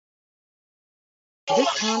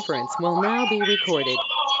This conference will now be recorded.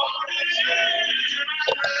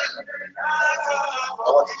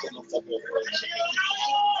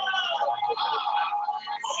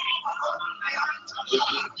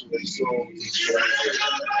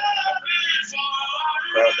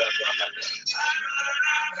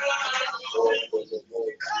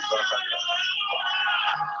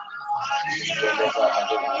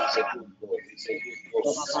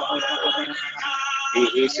 He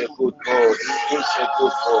is a good God. He is a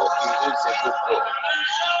good God. He is a good God.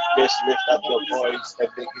 Just lift up your voice and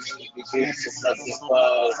begin to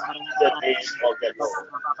magnify the name of the Lord.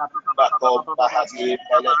 Bakom Bahagi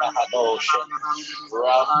Balabahadosha.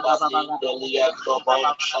 Rambali Delia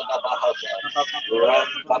Dobon Shadabahata.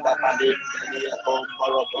 Rambabali Delia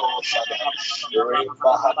Bomborodo Shada.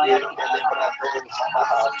 Rimbahadi Delibrado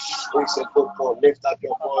Shadaha. Who is a good God? Lift up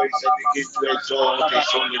your voice and begin to exalt his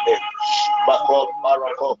holy name. Bakom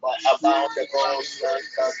Barakoba, about the gods that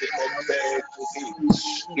can be compared to thee.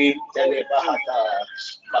 In Telebahata,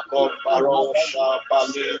 Bakom Barosha,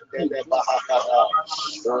 Bali Telebahata,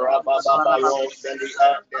 Rababaro,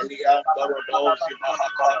 Delia, Dorodosi,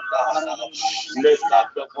 Mahakanda. Lift up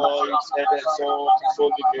the voice and exalt his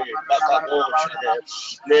holy name. Bakadosha,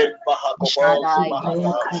 Lift Bahakobosi,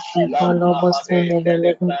 Mahata, Lambahade,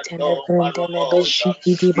 Telebrando, Barobosa,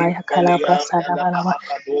 in Telia, Telebahakado,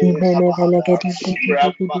 Sabahata, Rampakato,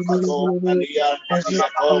 Melia, Delia,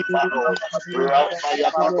 Baro,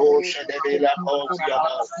 Rampayakato, Shedela,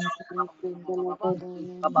 Kosiana.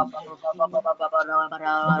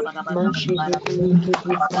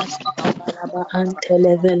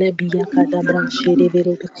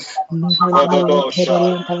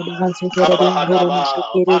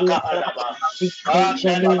 We praise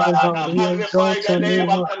your name, O God. We Magnify exalt the your name name,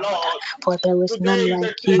 of O the God. Lord. For there is Today none is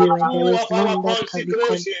the like day you, and there 2 is of our none that can be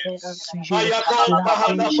compared consecrations. unto you. Ayakom La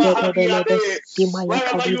Bahada Bahagiade.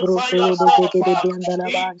 Wherever you find yourself,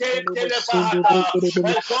 in Telebahata,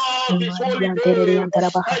 exalt his holy name,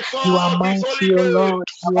 You are exalt his holy mighty, O name, Lord.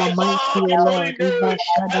 You are mighty, exalt O his holy Lord. name,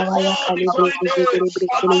 exalt his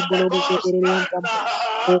holy name. Amanda Ghost,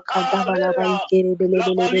 O kadabalaba Aleya, ikere bele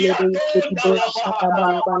bele bele be Labaliate, ikeri bro shata Dalabahata,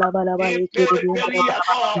 bala bala bala ba ikeri briandaraba Intelia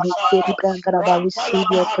Cosa, ikeri briandaraba. Receive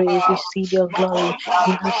your praise, Rampalabahata, receive your glory.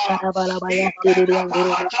 Ina Makompata, shada bala ba ya tere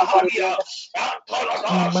briandoro mo shekere Impekapahatabadia, brianda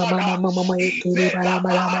mama Antolodosada, mama mama ikeri bala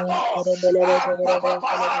bala ba ya Impekapado, tere bele bele bele bele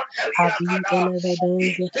bele havin Ampapapahanteliakada, tele bele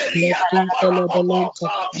Intelia lekrin tele belente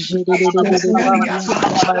Comparacobosa, jede de de de de de Intelia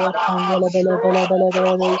briandara ba ya Sabalaba, kandele bele bele bele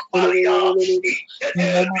bele be ikeri Rapalahompalia, bele bele bele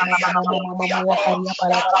mama mama Intelia mama mama mama ya Compiaco, karia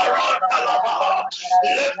para bala bala bala bala Aparandalaba.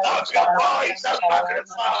 Lift up your voice and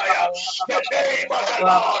magnify the name of the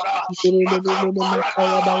Lord.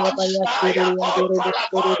 Makomparada, Ayakom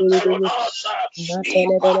Paracontelodosa,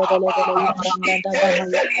 Impapapapa,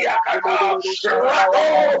 Inteliakada,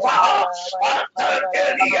 Rakova,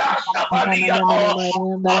 Antantelia, Nabaliato,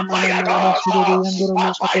 Apayadosa,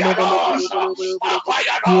 Apayadosa,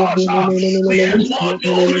 Apayadosa. We exalt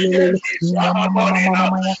your holy name this morning.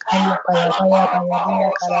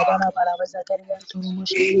 Antalababababosa,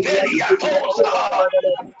 Inteliatosa,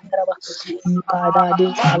 Ipada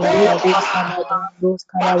dos calabrados Makopa,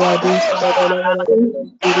 calabrados calabrados Makopa,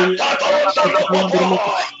 Antadosa Loboho,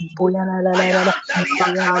 ipoya la la la la la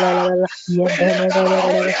ipoya la la la Ayanteliaka. la la We lift up yebele our bele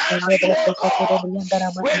holy bele hands to shende you, bre O kete kere God. briandara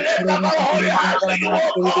ma We lift ikere up our kete holy hands to briandara you, ma O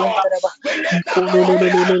ikere God. briandara ba We lift up ipole our le le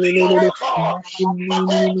holy le le hands to le you, le le O God. yaki mini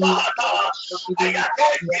mini mini mini Makopata,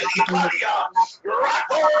 Ayateliakalia,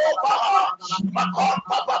 Rakopa,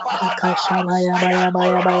 Makopa, Ikashabaya baya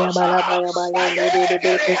baya baya Ayatolorosa, bala baya baya ndere de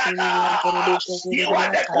breke sini yantoro Ayekeliaka. boshe kere You bri are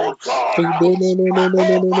the yantaraba good God. ibele le le le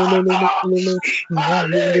le le le le le le Makopata, le le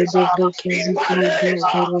yalele de Ipalesa, breke zikiri Ipalesa,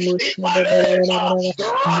 briantoro boshe de bele bele Ipalesa, bele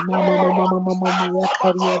bele mama mama Rato, mama mama ya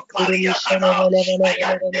kari yantoro boshe de Ampapacompaliacana, bele bele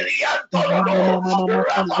bele bele mama Ayandeliantolodo, mama mama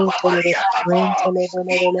kazutele de rente Rapapapaliacapa, le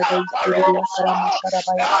bele bele bele ikiri briantara Icaparosa, mashara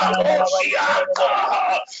baya kala bala bala ikiri bele Atosianta,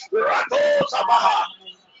 bele Ratosama,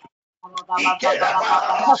 Ikelaba,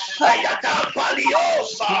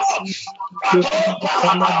 Ayatampaliosa, Ratopa,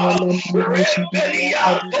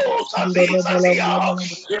 Rembeliantosa Zizalia,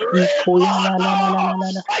 Ipoya la la la la Rembahata, la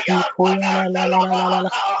la la Ipoya la la la la la la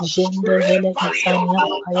la Ayapakandalabahata, Jende vele isania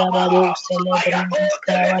paya bado Rempaliontaba, celebrindis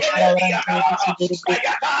karaba sharabrante Ayakotelebelediana, kiti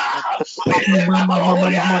Ayata. We lift up mama our mama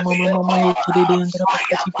holy mama hands to mama you, mama God. yekiri de andra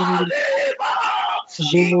pakati biri Ayapaleba,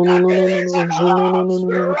 junununununu Ikadesada,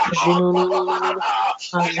 junununununu junununununu Rapapapahata,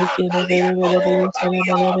 Azike bebe bebe bebe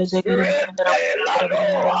bebe bebe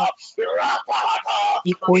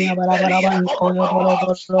Ikoya bara bara ba ikoyo dolo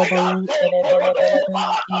dolo ba yensere bele bele be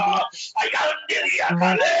kiri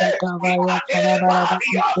mashata vaya kara bara ba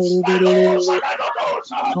ikiri diri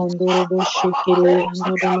sondoro do shikiri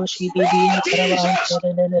yando do no shidi diya kara ba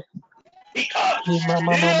ansere lele ima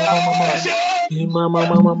mama mama mama mama ima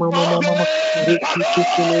mama mama mama mama riki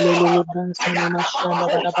kiki lele lele bransana mashanda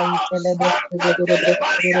bara ba insele be bere bere bere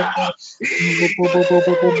bere bu bu bu bu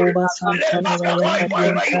bu bu bu ba santana vaya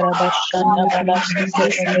kariyan kara ba shanda bala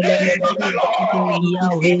sisere bele bele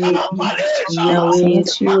Yahweh, We Yahweh,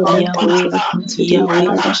 exalt you, Reke Yahweh, Teleconto di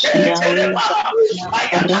Yahweh, Carabashanta,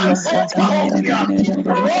 Yahweh, Ramasatana,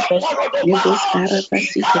 Yugos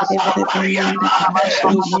Carabasi, Kereverabanianda,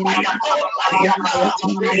 Carabashandere,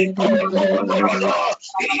 Ramasatana,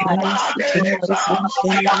 Ramasi,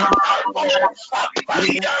 Kereversantana, Ramasi,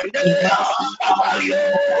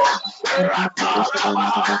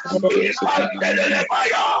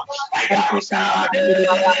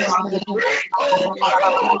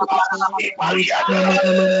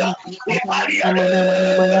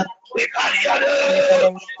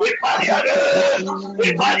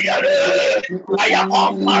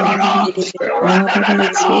 Father, I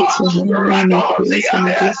exalt your holy name, I praise and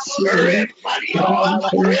I bless you, Lord.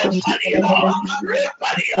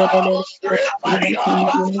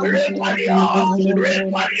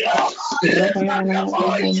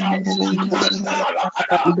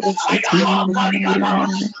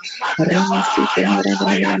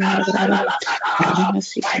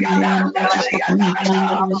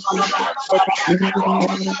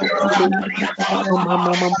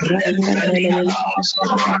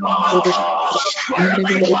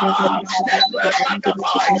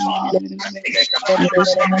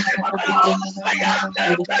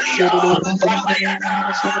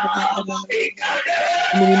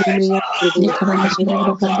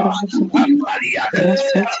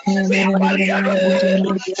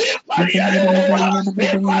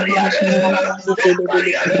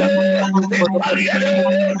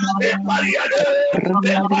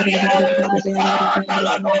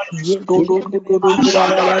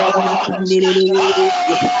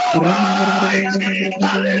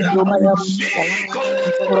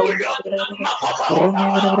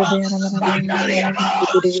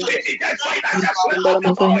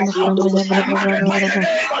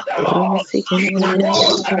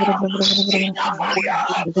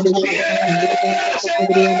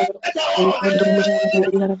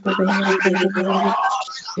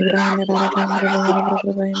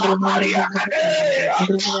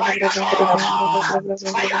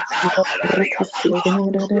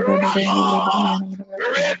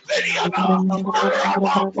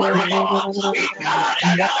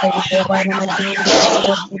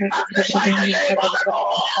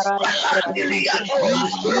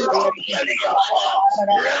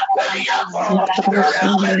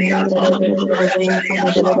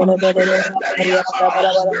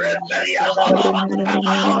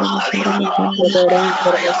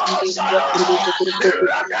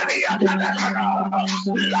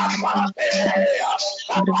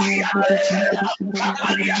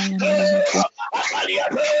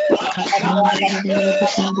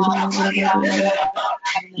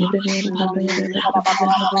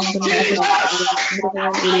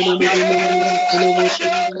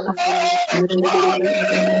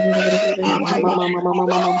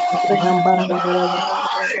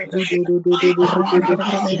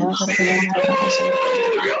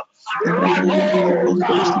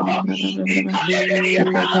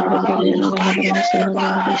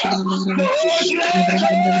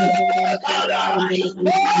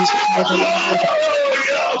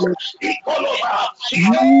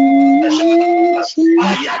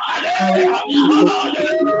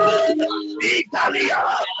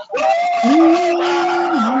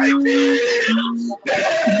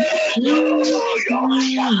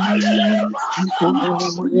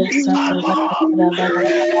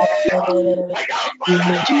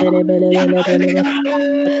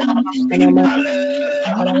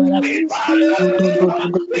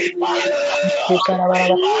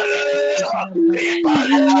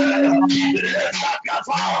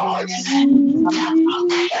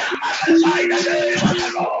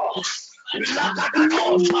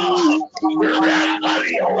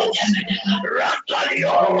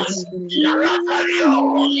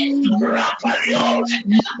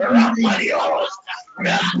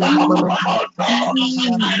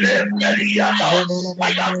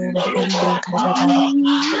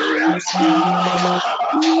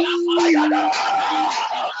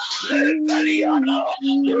 Leveliana,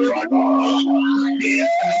 Rono,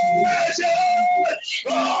 yes,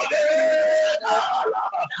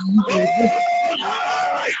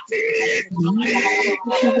 Almighty,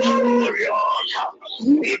 victorious,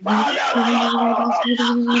 Ibalala,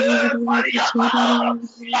 Leveliana,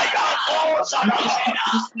 Ayako Sana,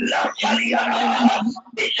 Leveliana,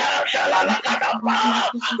 Ikandalalakadapa,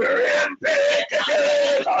 Rempekete,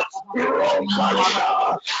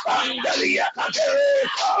 Rompalia, Andalia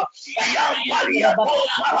Cadeta, Ayampalia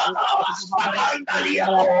Cosa, Acandalia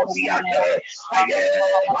Cosiate,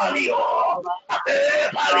 Ayepalio,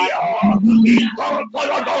 Ayepalio,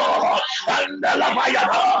 Incorporodo, and the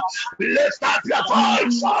Lavayana. Lift up your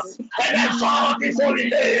voice and exalt his holy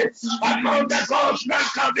name among the gods, none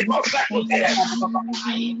can be compared to him.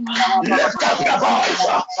 Lift up your voice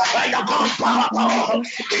and your comparator.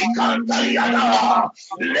 Ikantaliana,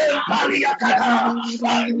 Lempaliakada,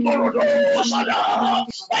 and Morodosada,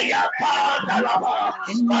 Ayapandalaba,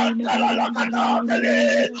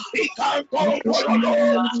 Andalalakadale, Ikankomporodo,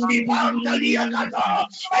 Ipandaliakada,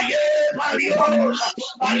 Ayepaliosa,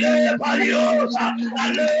 Alepaliosa,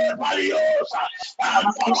 Alepaliosa,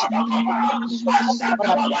 Amparadakaba,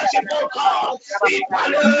 Asakababashimoka,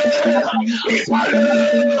 Ipale, Ipale,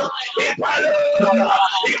 Ipale,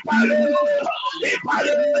 Ipale,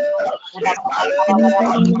 Ipale, Ipale,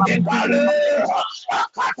 Ipale,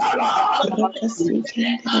 Akatala.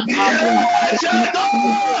 Yes,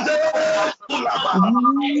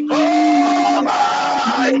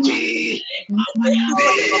 Almighty,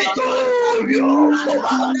 victorious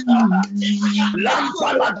commander.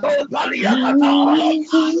 Lampalado Paliakata,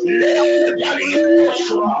 Le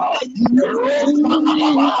Paliosua, Rompa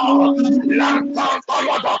Papa, Lampa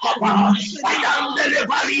Palodokapa, Ayandele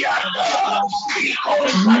Palianda, Iko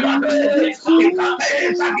Salame,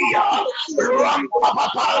 Ikape Zagia, Rampa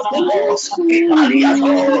Papa Kobo,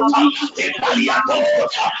 Ipaliatosa,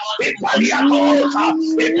 Ipaliatosa, Ipaliatosa,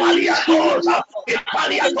 Ipaliatosa,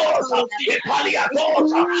 Ipaliatosa,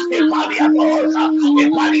 Ipaliatosa, Ipaliatosa,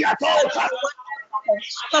 Ipaliatosa.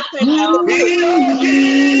 King of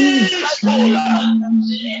kings,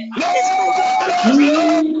 Lord of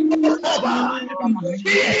lords, Oba.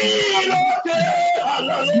 King of kings,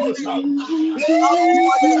 Hallelujah.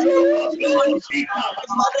 Lord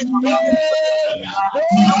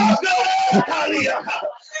of lords,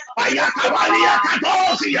 Ayakabalia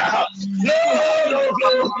Katosia, Lord of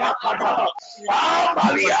lords, Yakada,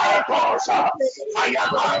 Amalia Kosa,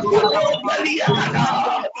 Ayamanda Robelia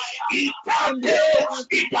Kada, Ipate,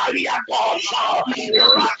 Ipalia Kosa,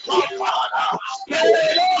 Rakopana,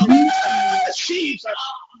 Jesus,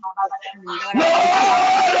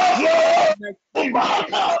 Lord of lords,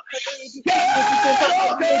 Umbaka,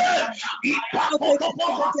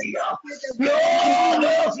 Lord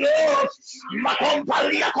of lords,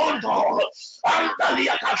 Macompalia Conto,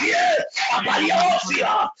 Antalia Cavie,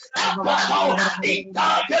 Abaliosia, Abaco,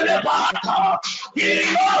 Itakelebata,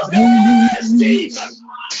 King of kings, Jesus,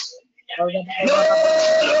 Lord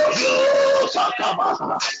of lords,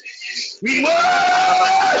 Sakaba. We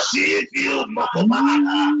worship you,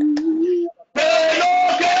 Mokomana.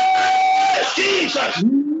 Jesus,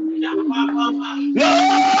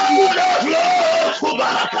 Lord of lords,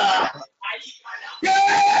 Kubaka.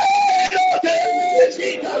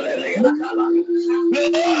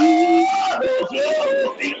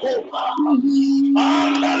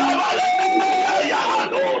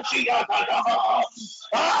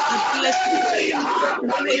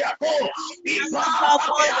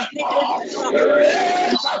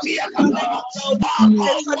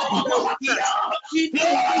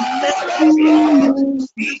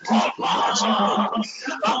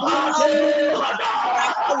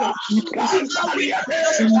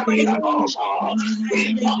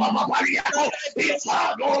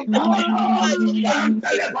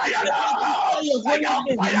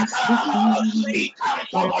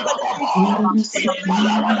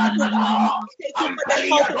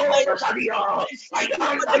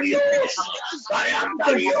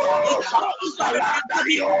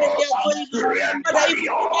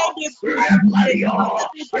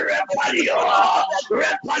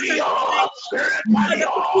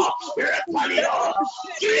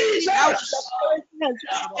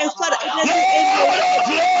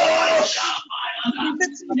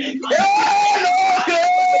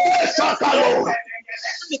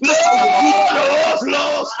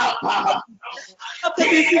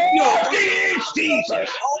 Jesus,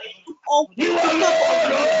 you are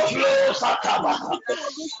Lord of lords.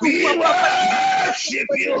 We worship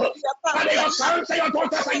you. Father, your sons and your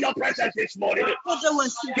daughters are in your presence this morning. Lord,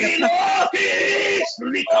 is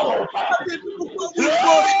Lord,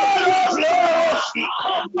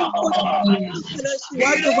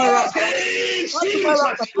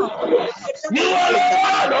 Jesus. You are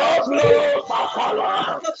Lord of Lords,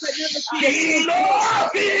 Papa. King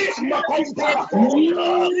of Kings, Makompa.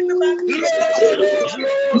 Lord of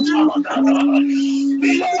Lords, Papa.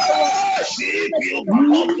 We worship you,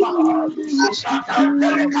 Makompa. Satan,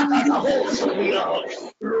 Telekatana, Hosonia.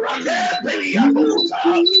 Rande, Beliatosa.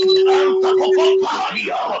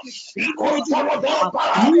 Antakopadia. Ikontorodopa.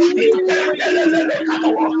 Intendelele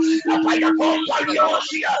Katawa. Apayato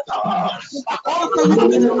Paliosiata. Akompa.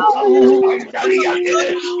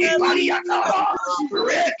 Andaliate, Ipaliata,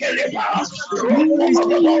 Rekeleba,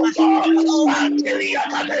 Rokomodosa,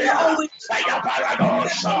 Anteliacatea,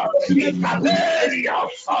 Ayaparadosa,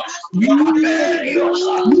 Icabelios, Icabelios,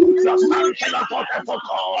 your sons and your daughters of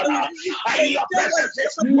God, I in your presence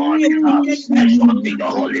this morning, exalting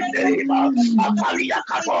your holy name,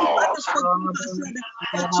 Apaliacatos.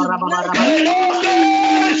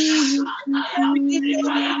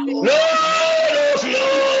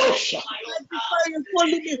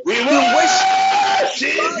 We worship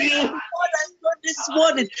you this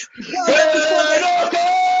morning.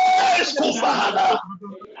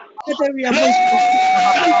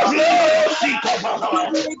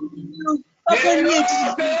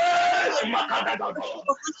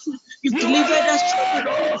 You delivered us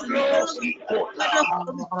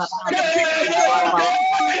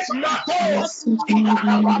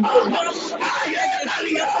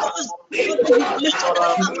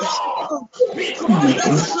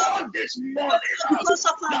this morning, because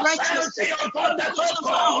of our righteousness,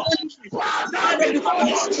 before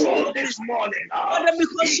your throne this morning,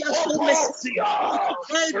 because you are so merciful.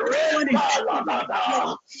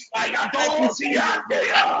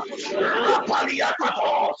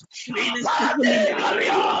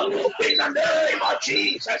 In the name of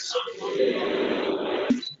Jesus.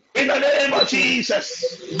 In the name of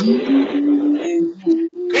Jesus.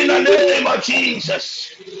 In the name of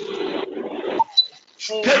Jesus.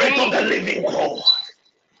 Spirit of the living God.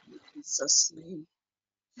 Jesus' name.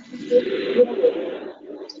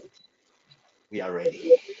 We are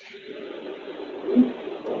ready.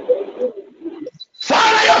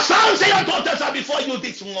 Father, your sons and your daughters are before you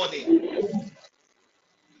this morning.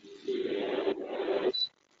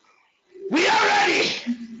 We are ready.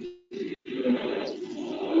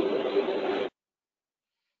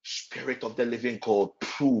 Spirit of the living God,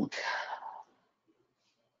 brood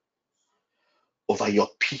over your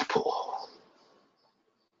people.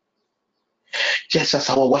 Just as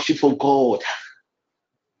our worshipful God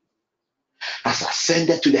has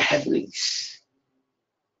ascended to the heavens,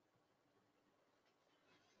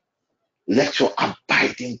 let your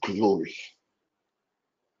abiding glory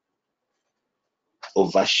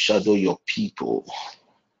overshadow your people.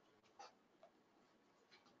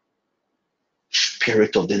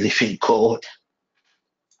 Spirit of the living God,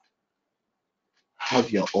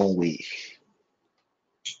 have your own way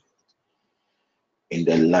in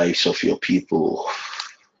the lives of your people.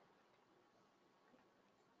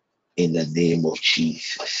 In the name of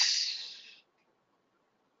Jesus.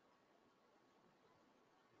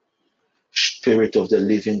 Spirit of the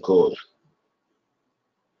living God,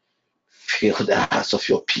 fill the hearts of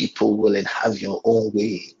your people will and have your own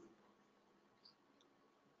way.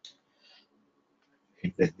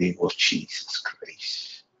 In the name of Jesus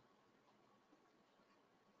Christ.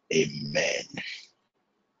 Amen.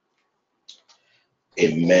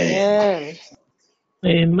 Amen.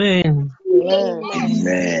 Amen.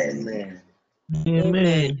 Amen.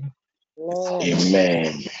 Amen.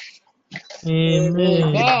 Amen.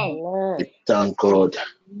 Amen. We thank God.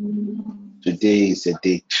 Today is the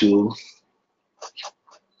day 2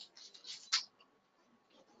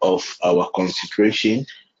 of our consecration.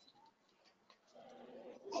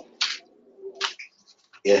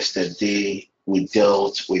 Yesterday, we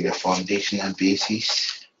dealt with the foundational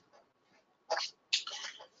basis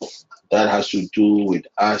that has to do with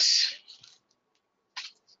us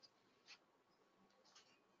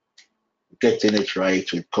getting it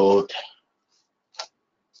right with God.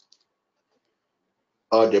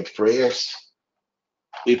 All the prayers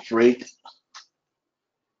we prayed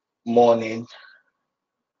morning,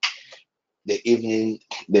 the evening,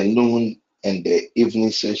 the noon, and the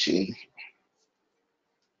evening session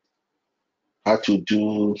had to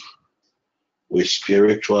do with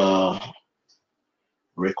spiritual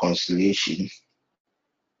reconciliation.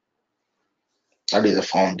 That is the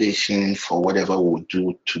foundation for whatever we'll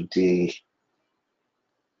do today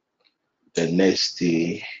The next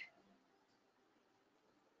day,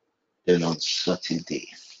 then on Saturday.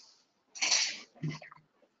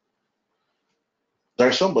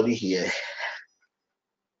 There's somebody here.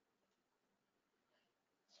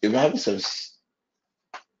 If you're having some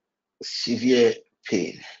severe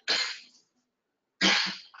pain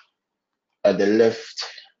at the left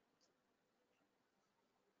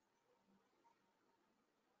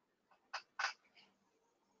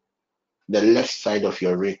side of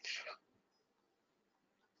your rib,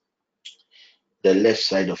 the left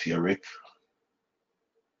side of your rib.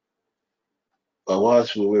 But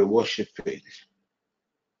whilst we were worshiping,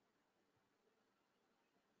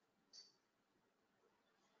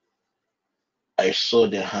 I saw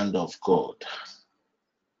the hand of God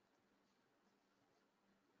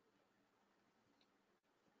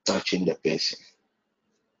touching the person.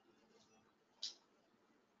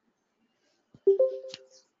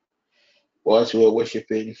 Whilst we were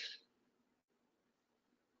worshiping,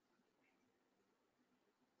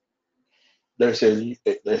 there's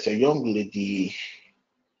a young lady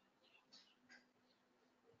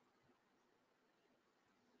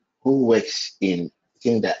who works in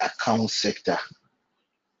the account sector.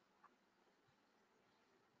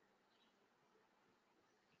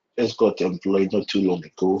 Just got employed not too long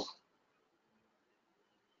ago.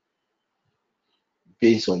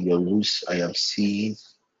 Based on your rules, I am seeing.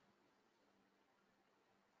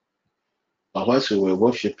 But whilst we were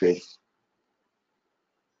worshiping,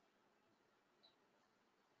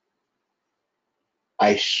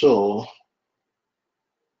 I saw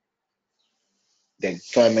the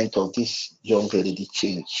garment of this young lady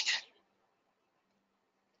changed.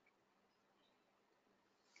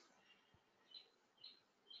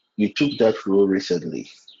 You took that role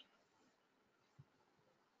recently,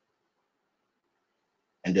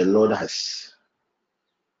 and the Lord has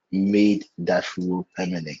made that rule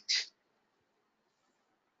permanent.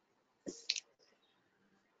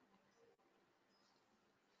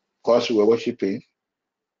 Because we were worshiping,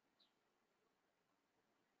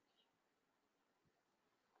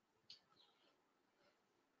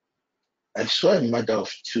 I saw a mother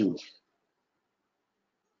of two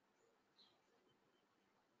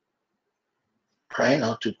crying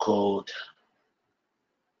out to God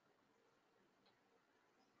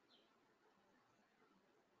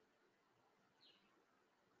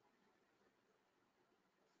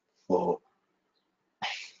for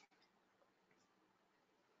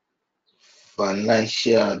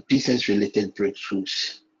financial, business related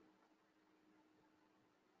breakthroughs.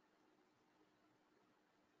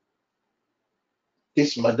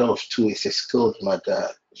 This mother of two is a skilled mother.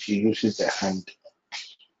 She uses her hand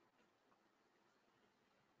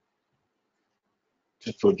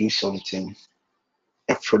to produce something,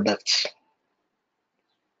 a product.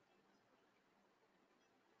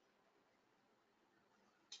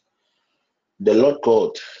 The Lord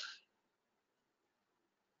God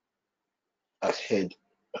has heard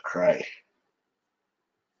a cry.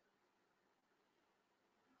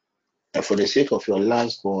 And for the sake of your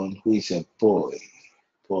last born, who is a boy,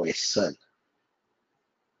 a son,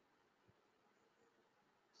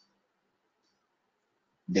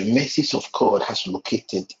 the mercies of God has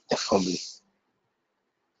located the family.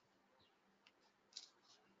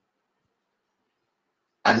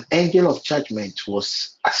 An angel of judgment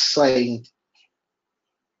was assigned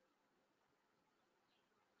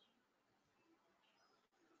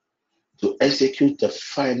to execute the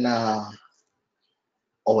final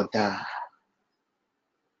order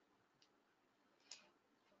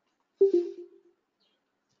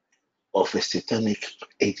of a satanic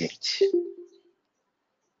agent.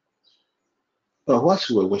 But whilst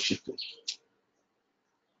we were worshiping,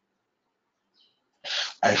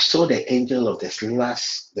 I saw the angel of the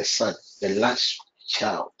son, the last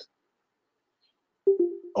child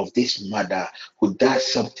of this mother who does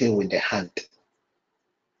something with the hand,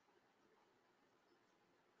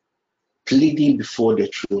 pleading before the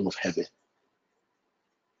throne of heaven.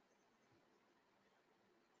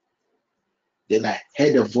 Then I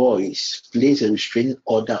heard a voice place a restraining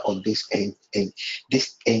order on this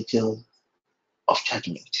angel of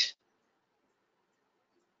judgment.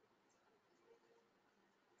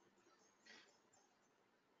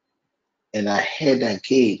 And I heard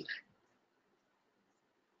again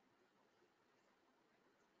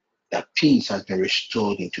that peace has been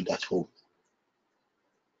restored into that home.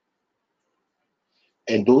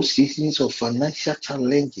 And those seasons of financial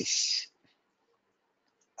challenges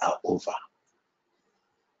are over.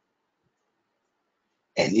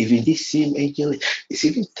 And even this same angel is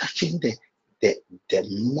even touching the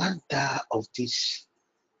mother of this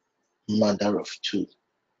mother of two.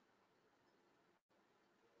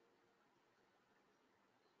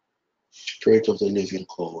 Spirit of the living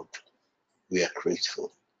God, we are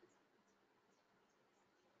grateful.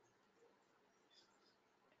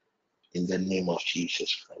 In the name of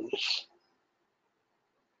Jesus Christ.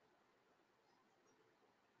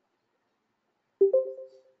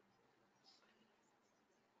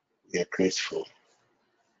 We are grateful.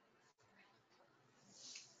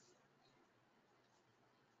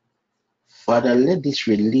 Father, let this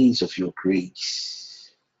release of your grace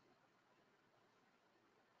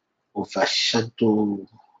overshadow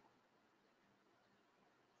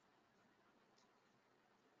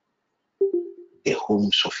the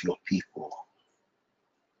homes of your people.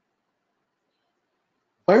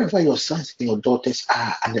 Wherever your sons and your daughters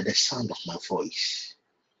are under the sound of my voice,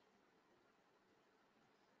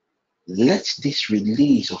 let this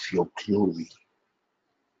release of your glory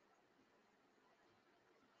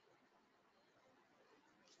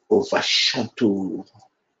overshadow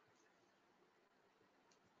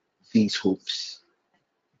these homes.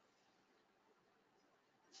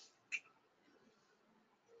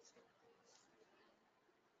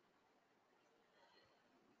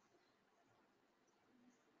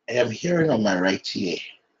 I am hearing on my right ear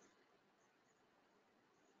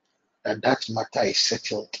that matter is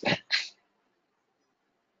settled.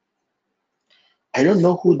 I don't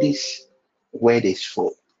know who this word is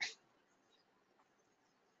for.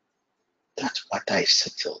 That matter is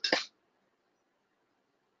settled.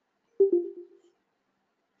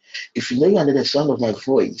 If you know you're under the sound of my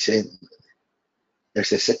voice and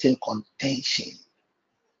there's a certain contention,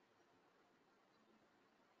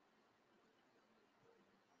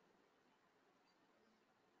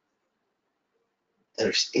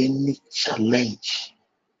 there's any challenge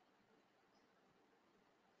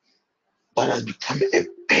that has become a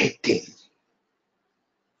burden,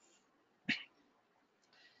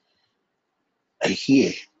 I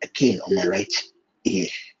hear again on my right ear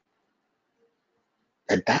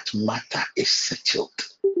that matter is settled.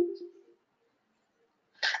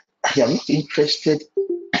 I am not interested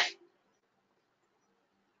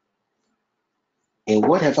in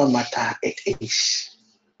whatever matter it is.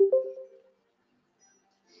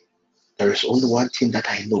 There is only one thing that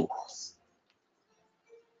I know.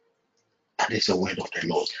 That is the word of the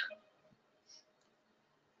Lord.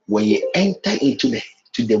 When you enter into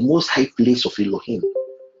the most high place of Elohim,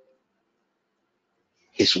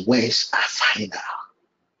 his words are final.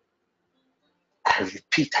 I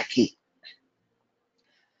repeat again.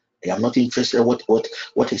 I am not interested in what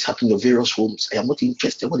is happening in your various homes. I am not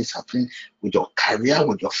interested in what is happening with your career,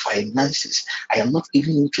 with your finances. I am not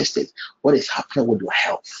even interested in what is happening with your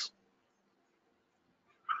health.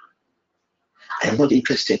 I am not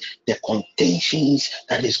interested in the contentions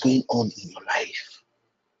that is going on in your life.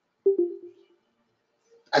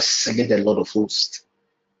 As said the Lord of hosts,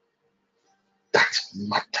 that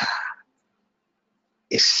matter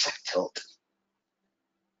is settled.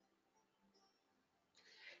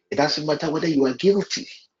 It doesn't matter whether you are guilty.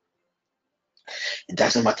 It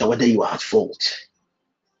doesn't matter whether you are at fault.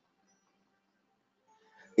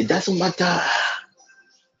 It doesn't matter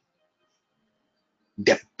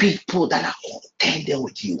the people that are contending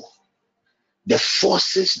with you, the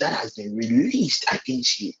forces that has been released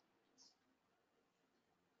against you.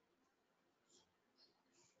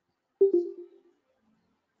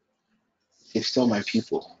 If still my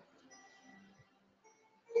people,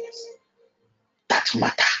 that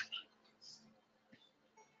matter,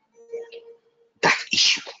 that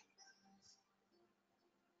issue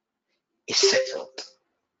is settled.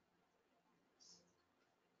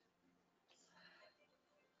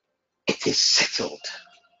 It is settled.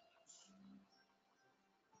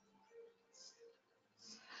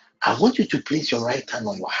 I want you to place your right hand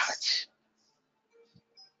on your heart.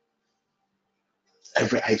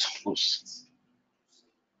 Every eye is closed.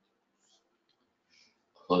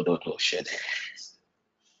 Hold on, share there.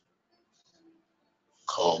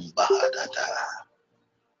 Come back.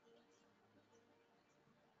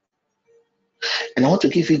 And I want to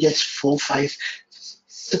give you just 4, 5,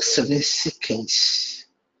 6, 7 seconds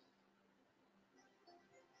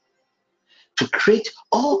to create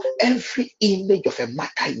every image of a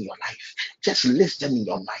matter in your life. Just list them in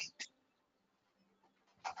your mind.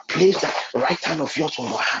 Place that right hand of yours on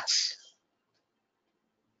your heart.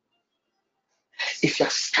 If you're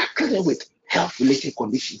struggling with health-related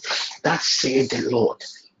conditions, that said the Lord,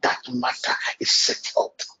 that matter is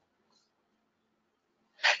settled.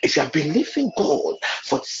 If you are believing God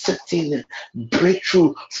for certain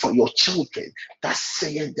breakthrough for your children, that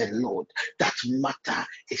saying the Lord, that matter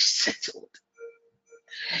is settled.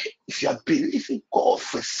 If you are believing God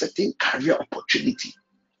for a certain career opportunity,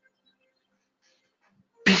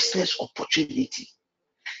 business opportunity,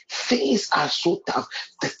 Things are so tough.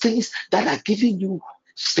 The things that are giving you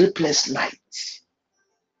sleepless nights.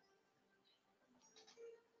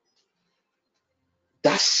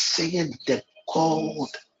 That's saying the God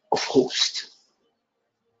of hosts.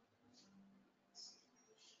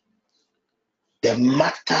 The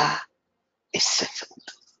matter is settled.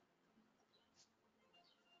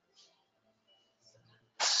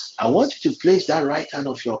 I want you to place that right hand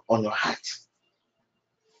of on your heart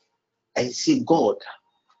and say, God,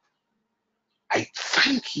 I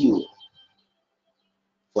thank you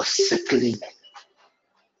for settling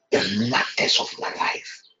the matters of my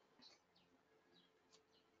life.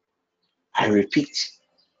 I repeat,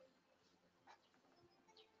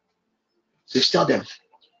 just tell them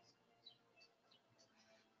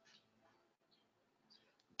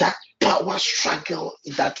that power struggle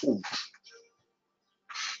in that home,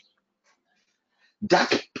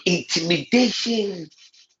 that intimidation,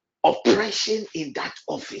 oppression in that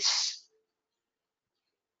office,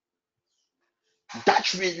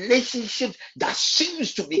 that relationship that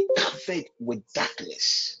seems to be covered with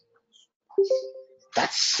darkness,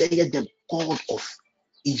 that saith the God of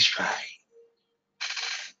Israel,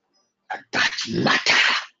 and that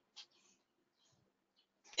matter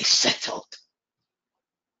is settled.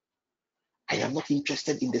 I am not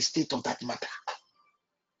interested in the state of that matter.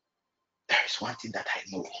 There is one thing that I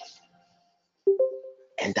know,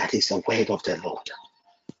 and that is the word of the Lord.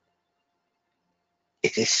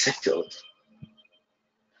 It is settled.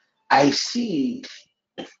 I see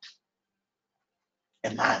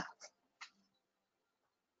a man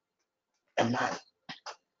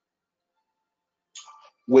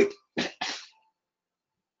with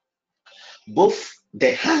both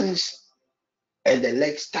the hands and the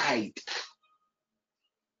legs tied,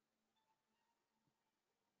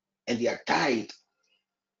 and they are tied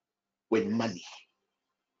with money.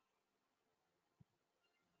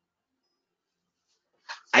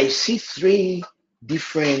 I see three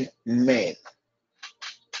different men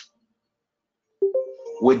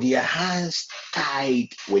with their hands tied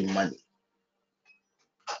with money.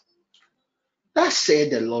 That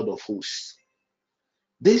said the Lord of hosts.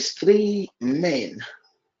 These three men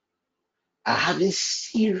are having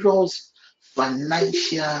serious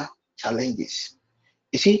financial challenges.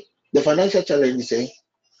 You see, the financial challenges, it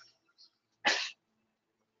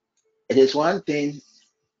is one thing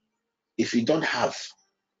if you don't have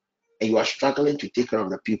and you are struggling to take care of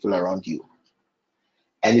the people around you.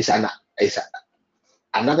 And it's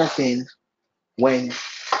another thing when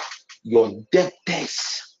your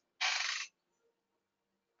debtors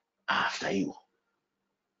are after you.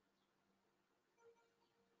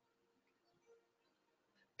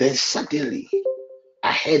 Then suddenly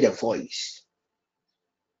I heard a voice,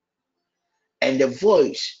 and the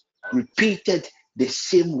voice repeated the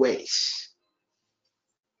same words.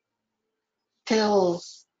 Tell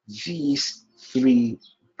these three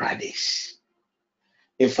brothers.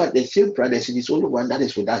 In fact, the three brothers, it is only one that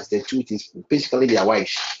is with us. The two is basically their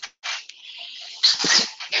wives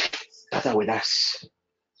that are with us.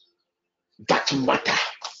 That matter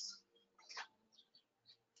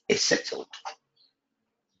is settled.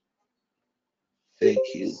 Thank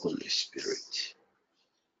you, Holy Spirit.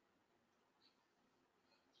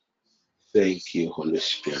 Thank you, Holy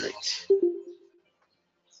Spirit.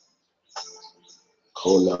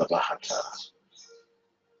 Kola Bahata.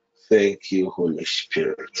 Thank you, Holy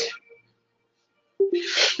Spirit.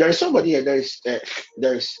 There is somebody here. There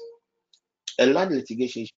is a land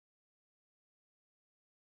litigation.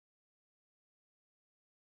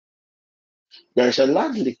 There is a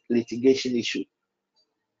land litigation issue,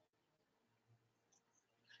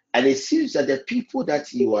 and it seems that the people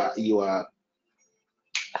that you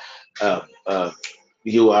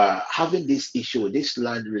are having this issue, this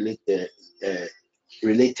land related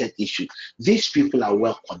issue. These people are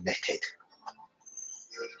well connected.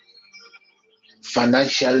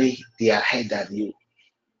 Financially, they are ahead than you.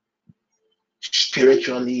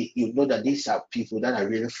 Spiritually, you know that these are people that are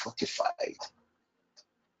really fortified.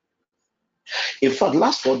 In fact,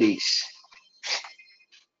 last 4 days,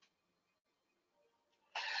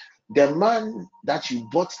 the man that you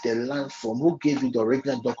bought the land from, who gave you the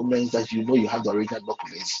original documents, that you know you have the original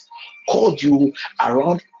documents, called you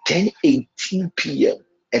around 10:18 p.m.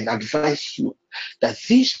 and advised you that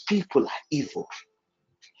these people are evil,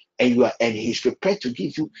 and he's prepared to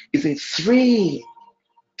give you even 3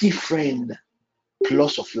 different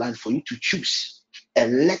plots of land for you to choose,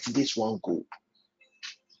 and let this one go.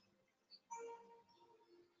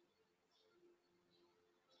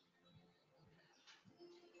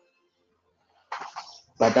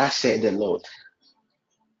 But that said the Lord,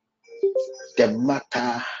 the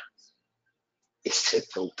matter is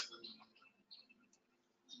settled.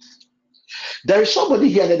 There is somebody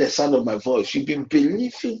here under the sound of my voice. You've been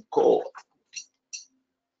believing God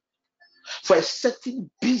for a certain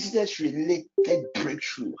business-related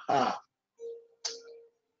breakthrough.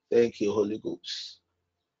 Thank you, Holy Ghost.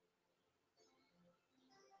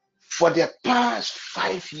 For the past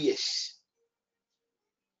 5 years,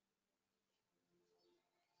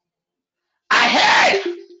 I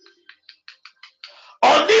heard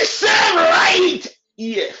on this same right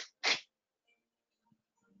ear,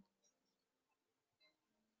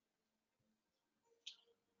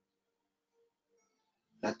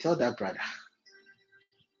 I tell that brother,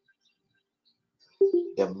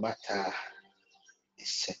 the matter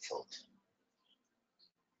is settled.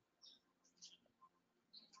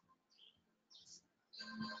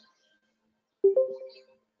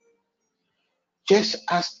 Just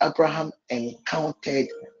as Abraham encountered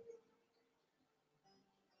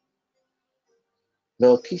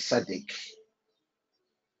Melchizedek,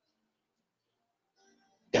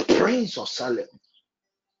 the prince of Salem,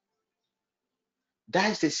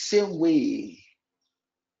 that's the same way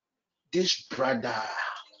this brother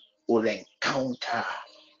will encounter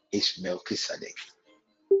his Melchizedek.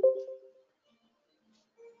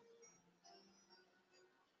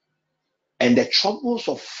 And the troubles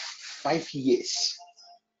of 5 years,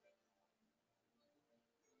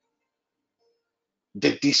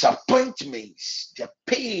 the disappointments, the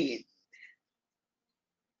pain,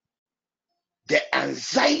 the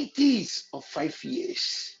anxieties of 5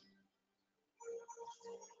 years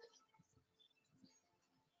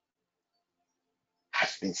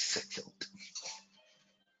has been settled.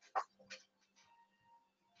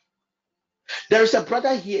 There is a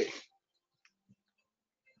brother here.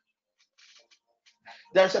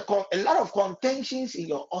 There's a lot of contentions in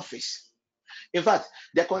your office. In fact,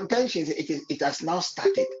 the contentions, it has now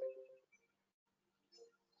started.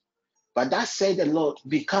 But that said the Lord,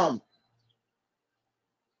 be calm,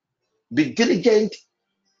 be diligent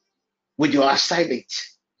with your assignment.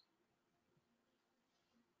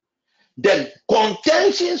 The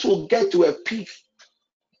contentions will get to a peak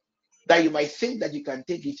that you might think that you can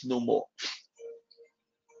take it no more.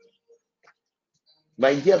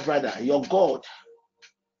 My dear brother, your God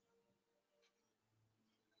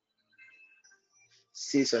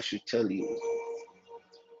says I should tell you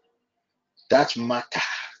that matter,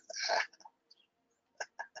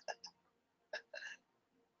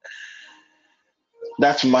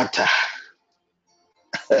 that matter,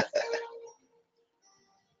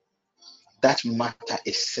 that matter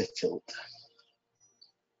is settled.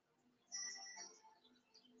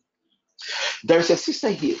 There is a sister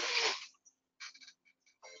here,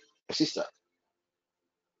 a sister.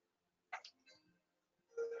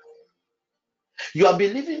 You are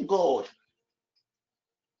believing God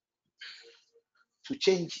to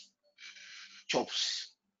change jobs.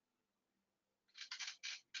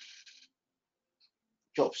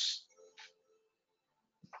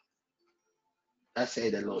 I say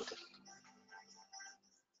the Lord,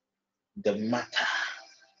 the matter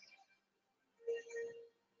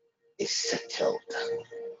is settled.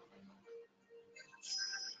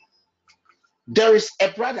 There is a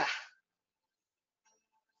brother.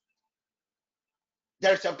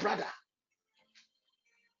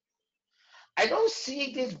 I don't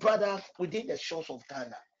see this brother within the shores of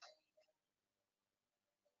Ghana.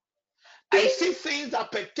 I see things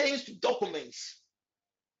that pertains to documents.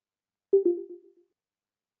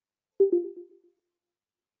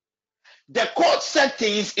 The court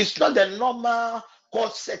settings is not the normal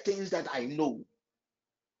court settings that I know,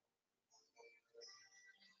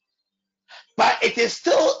 but it is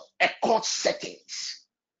still a court settings.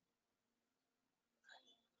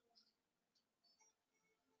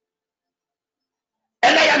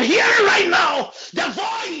 And I am hearing right now the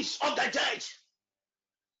voice of the judge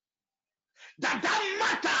that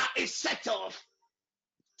matter is settled.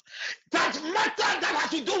 That matter that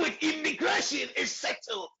has to do with immigration is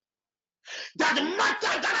settled. That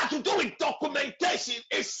matter that has to do with documentation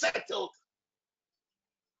is settled.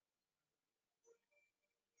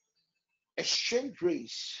 A strange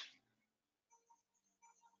grace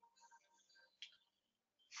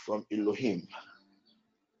from Elohim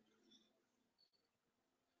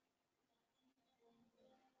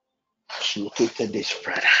has located this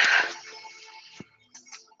brother.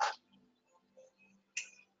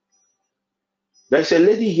 There's a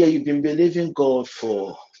lady here, you've been believing God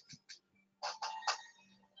for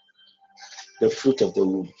the fruit of the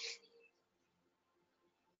womb.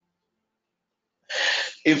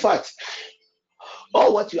 In fact,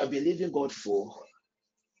 all what you are believing God for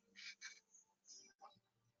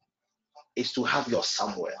is to have your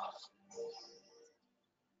Samuel.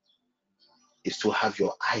 is to have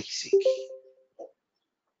your Isaac.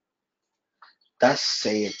 Thus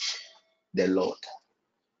saith the Lord.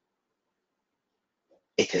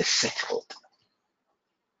 It is settled.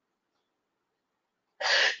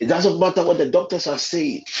 It doesn't matter what the doctors are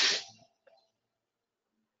saying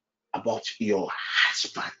about your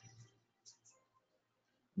husband.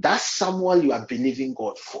 That's someone you are believing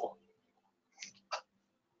God for.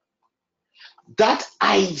 That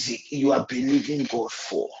Isaac you are believing God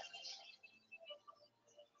for.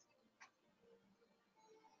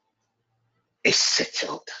 Is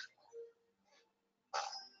settled.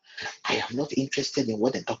 I am not interested in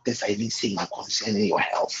what the doctors are even saying concerning your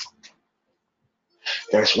health.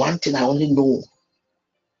 There is one thing I only know,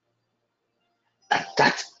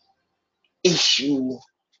 that issue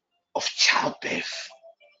of childbirth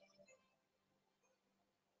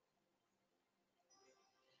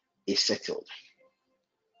is settled.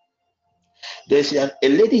 There's a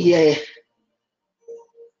lady here.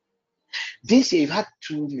 This year you've had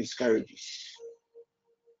 2 miscarriages.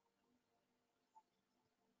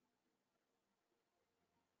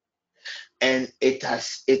 And it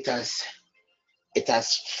has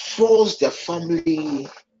forced the family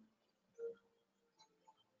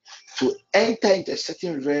to enter into a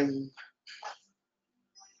certain realm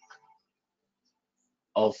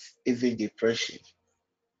of even depression.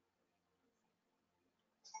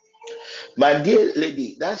 My dear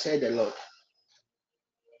lady, that said the Lord,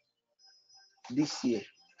 this year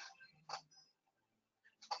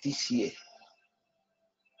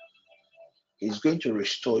is going to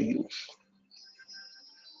restore you.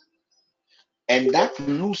 And that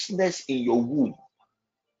looseness in your womb,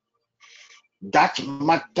 that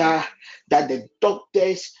matter that the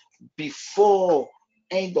doctors before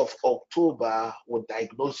end of October will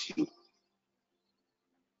diagnose you,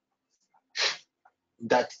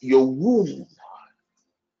 that your womb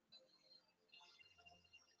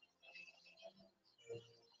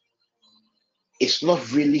is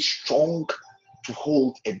not really strong to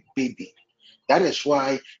hold a baby. That is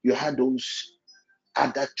why you had those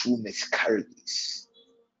other 2 miscarriages.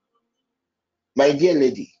 My dear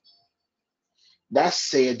lady, that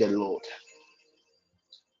said the Lord,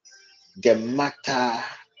 the matter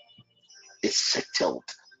is settled.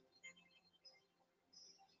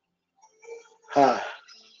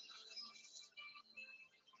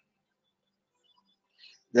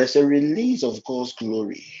 There's a release of God's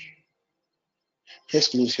glory.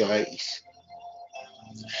 Just close your eyes.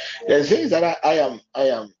 There's things that I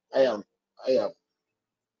am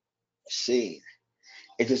saying.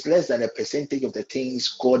 It is less than a percentage of the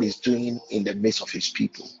things God is doing in the midst of his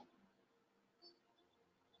people.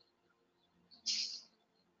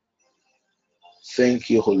 Thank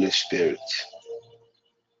you, Holy Spirit.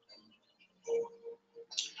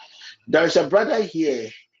 There's a brother here.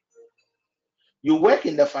 You work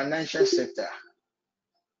in the financial sector.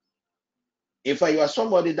 In fact, you are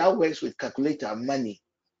somebody that works with calculator, money,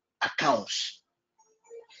 accounts.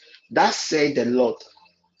 That said the Lord.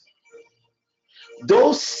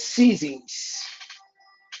 Those seasons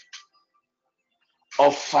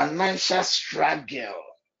of financial struggle,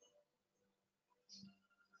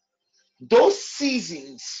 those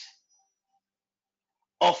seasons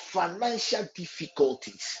of financial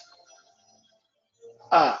difficulties.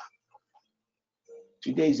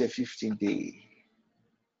 Today is the 15th day.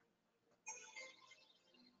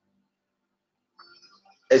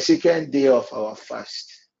 A second day of our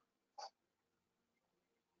fast.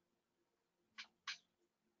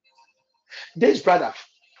 This brother,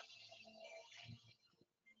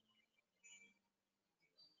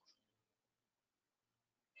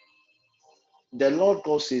 the Lord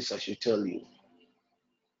God says I should tell you,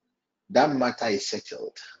 that matter is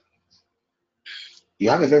settled. You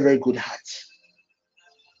have a very, very good heart.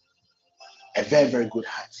 A very, very good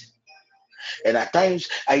heart. And at times,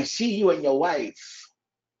 I see you and your wife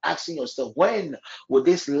asking yourself, when will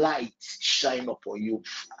this light shine upon you?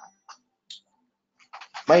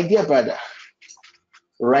 My dear brother,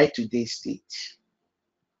 write today's date.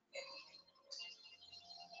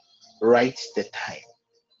 Write the time.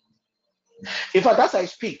 In fact, as I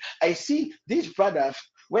speak, I see this brother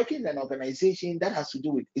working in an organization that has to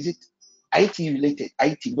do with, is it IT related?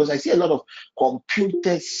 IT, because I see a lot of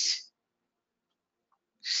computers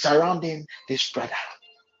surrounding this brother,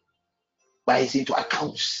 but he's into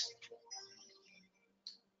accounts.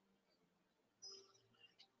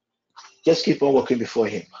 Just keep on working before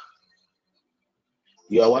him.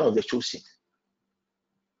 You are one of the chosen.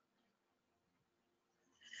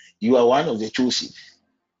 You are one of the chosen.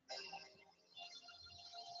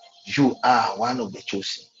 You are one of the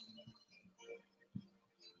chosen.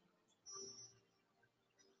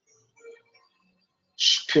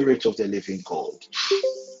 Spirit of the living God,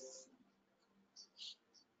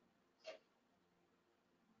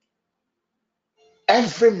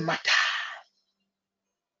 every matter,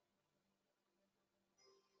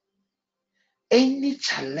 any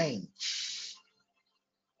challenge,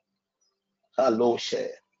 hello, share,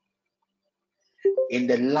 in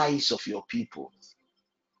the lives of your people,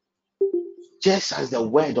 just as the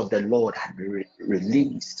word of the Lord had been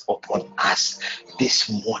released upon us this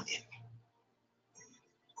morning,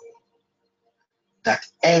 that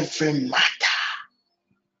every matter,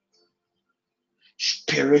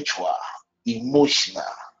 spiritual, emotional,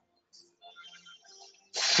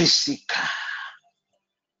 physical,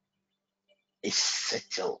 is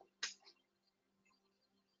settled.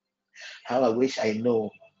 How I wish I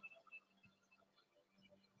know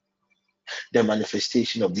the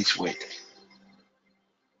manifestation of this word,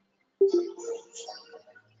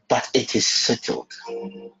 but it is settled.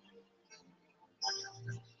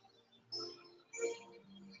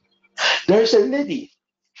 There is a lady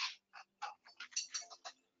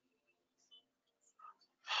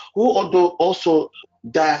who also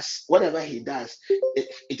does whatever he does.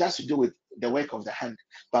 It has to do with the work of the hand,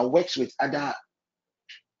 but works with other,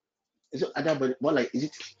 is it other, but more like, is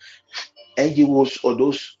it NGOs or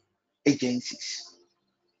those agencies?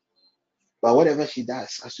 But whatever she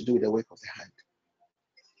does has to do with the work of the hand.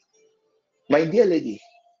 My dear lady,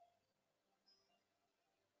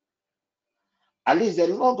 at least the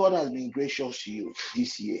Lord God has been gracious to you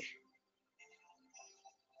this year,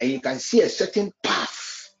 and you can see a certain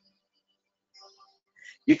path,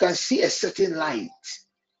 you can see a certain light.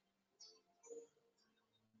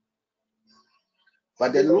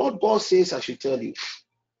 But the Lord God says, I should tell you,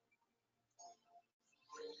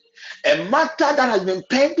 a matter that has been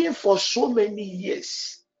pending for so many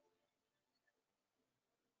years,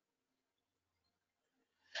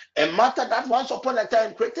 a matter that once upon a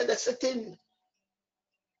time created a certain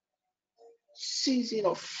season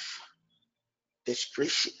of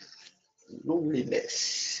desperation,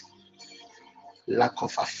 loneliness, lack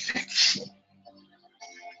of affection.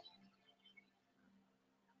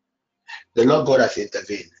 The Lord God has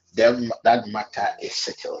intervened. That matter is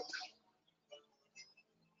settled.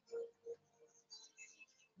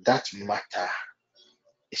 That matter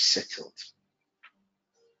is settled.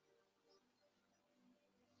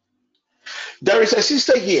 There is a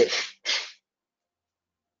sister here.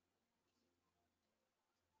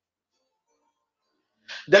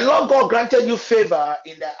 The Lord God granted you favor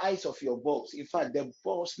in the eyes of your boss. In fact, the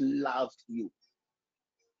boss loved you.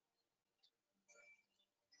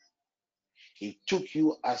 He took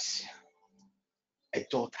you as a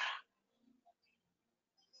daughter.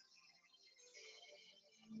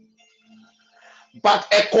 But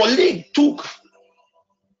a colleague took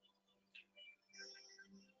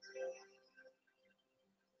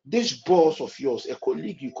this boss of yours, a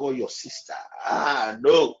colleague you call your sister.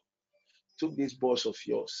 No. Took this boss of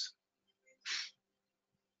yours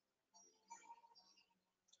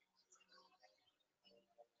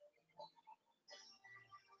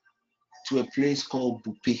to a place called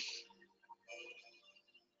Bupe.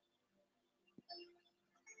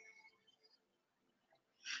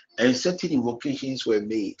 And certain invocations were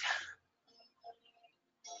made.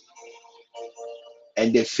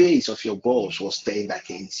 And the face of your boss was turned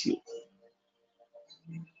against you.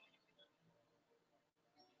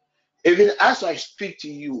 Even as I speak to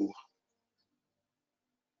you,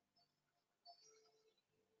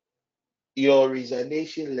 your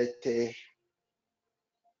resignation letter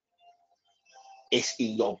is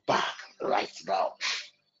in your bag right now.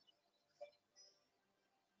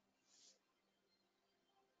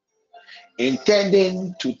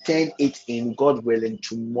 Intending to turn it in, God willing,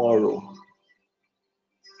 tomorrow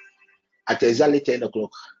at exactly 10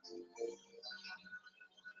 o'clock.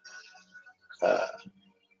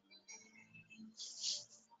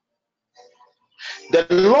 The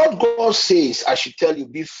Lord God says, I should tell you,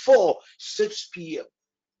 before 6 p.m.,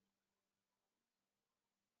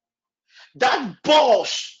 that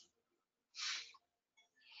boss,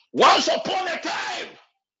 once upon a time,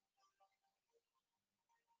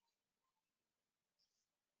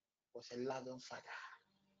 was a loving father.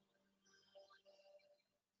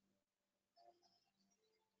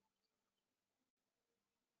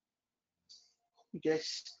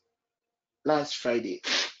 Just last Friday,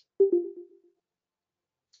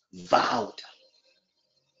 vowed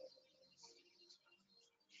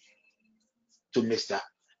to Mr.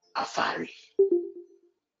 Afari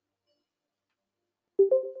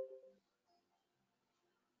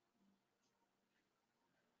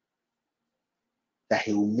that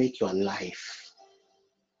he will make your life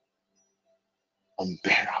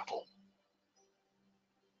unbearable.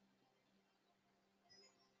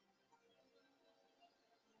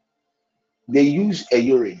 They used a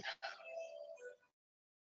urine.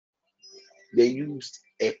 They used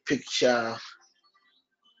a picture.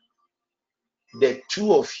 The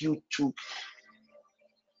two of you took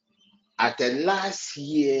at the last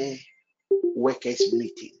year workers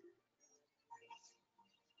meeting.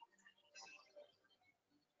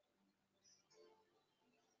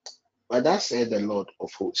 But that said the Lord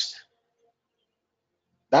of hosts.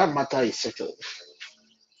 That matter is settled.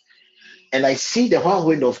 And I see the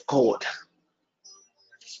whirlwind of God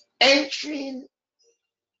entering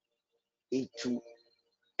into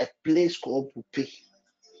a place called Bupe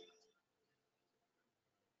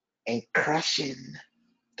and crashing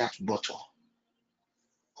that bottle.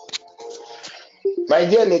 My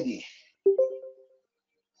dear lady,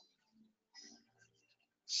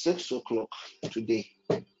 6 o'clock today,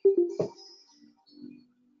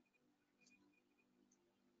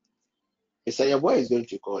 Mr. Yeboah is going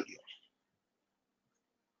to call you.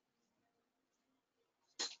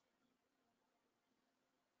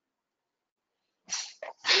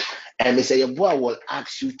 And Mr. Yeboah will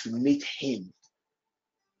ask you to meet him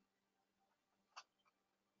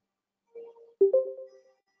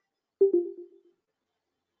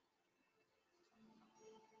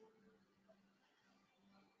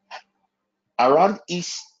around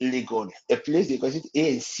East Legon, a place they call it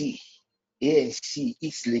ANC. ANC,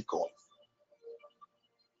 East Legon.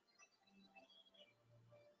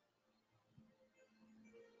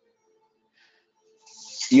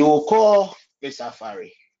 You will call Mr.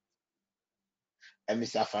 Afari, and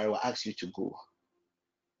Mr. Afari will ask you to go.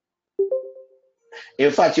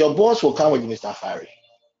 In fact, your boss will come with Mr. Afari.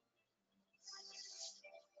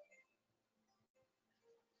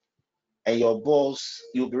 And your boss,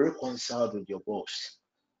 you'll be reconciled with your boss.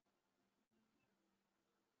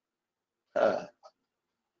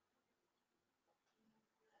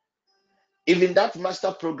 Even that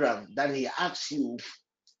master program that he asks you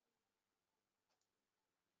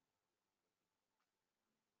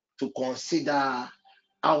to consider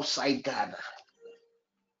outside Ghana,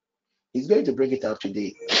 he's going to bring it out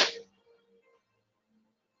today.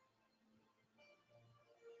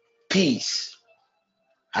 Peace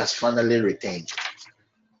has finally returned.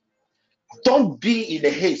 Don't be in a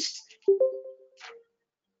haste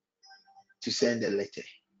to send a letter.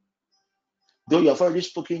 Though you have already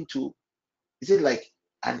spoken to, is it like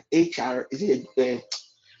an HR? Is it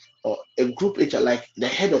or a group HR, like the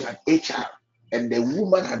head of an HR, and the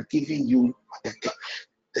woman had given you the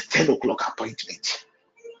 10 o'clock appointment?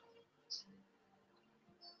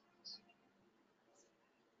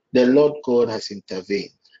 The Lord God has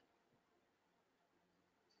intervened.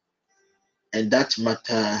 And that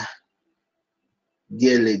matter,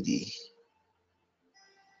 dear lady,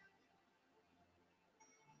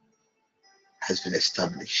 has been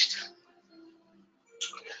established.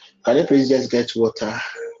 Can you please just get water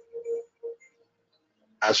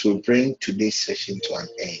as we bring today's session to an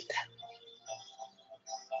end?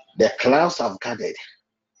 The clouds have gathered.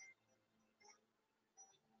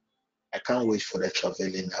 I can't wait for the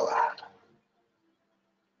traveling hour.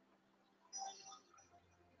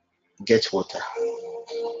 Get water.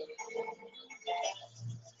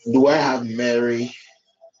 Do I have Mary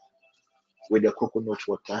with the coconut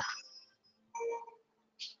water?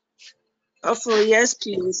 Oh, yes,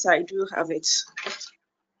 please. I do have it.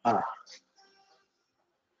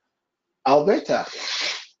 Alberta,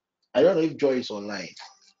 I don't know if Joy is online,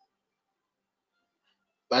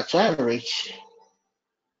 but try and reach.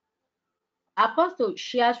 Apostle,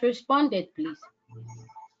 she has responded, please.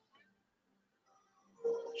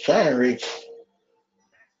 Try and reach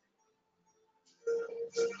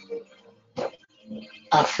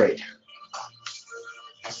Alfred.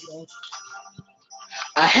 Yes.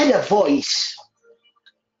 I heard a voice,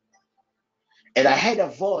 and I heard a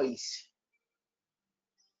voice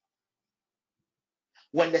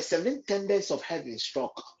when the 7 thunders of heaven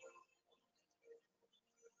struck.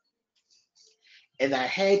 And I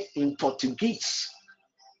heard in Portuguese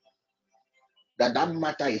that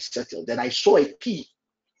matter is settled. Then I saw a key.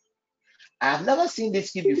 I have never seen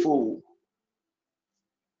this key before.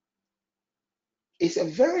 It's a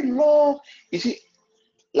very long, you see,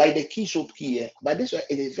 like the key soap key, but this one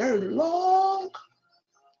it is very long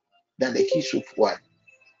than the key soap one.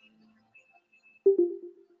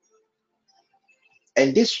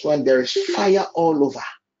 And this one, there is fire all over.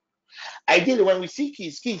 Ideally, when we see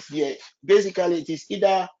keys here, basically it is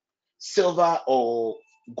either silver or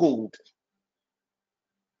gold.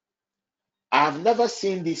 I have never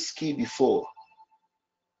seen this key before.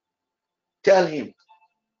 Tell him,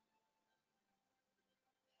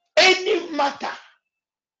 any matter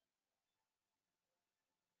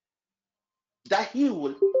that he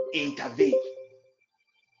will intervene.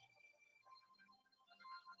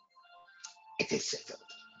 It is settled.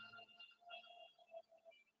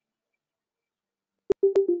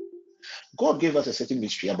 God gave us a certain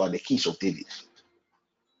mystery about the keys of David.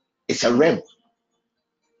 It's a realm.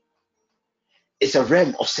 It's a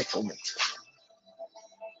realm of settlement.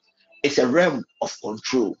 It's a realm of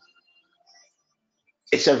control.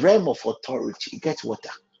 It's a realm of authority. Get water.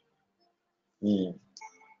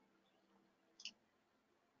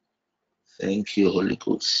 Thank you, Holy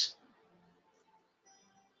Ghost.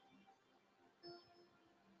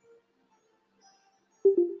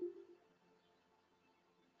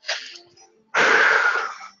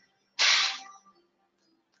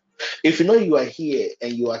 If you know you are here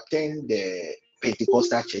and you attend the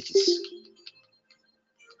Pentecostal churches,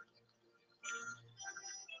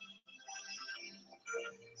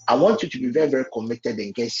 I want you to be very, very committed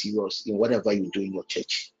and get serious in whatever you do in your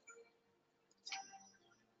church.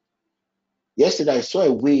 Yesterday, I saw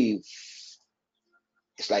a wave.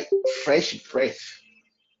 It's like fresh breath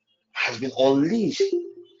has been unleashed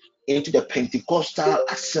into the Pentecostal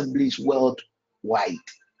assemblies worldwide.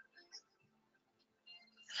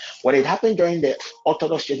 When it happened during the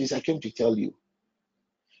Orthodox churches, I came to tell you.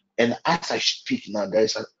 And as I speak now, there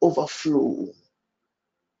is an overflow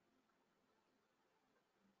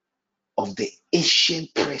of the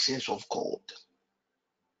ancient presence of God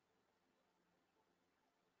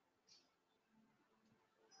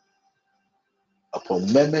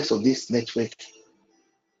upon members of this network,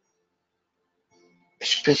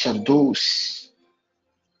 especially those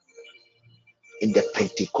in the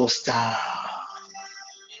Pentecostal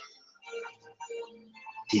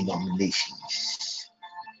denominations.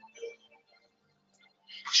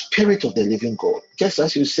 Spirit of the living God, just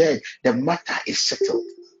as you said, the matter is settled.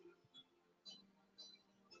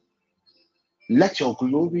 Let your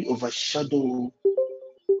glory overshadow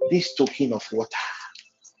this token of water.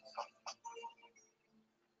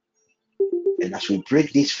 And as we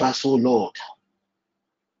break this fast, oh Lord,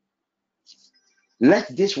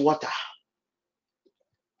 let this water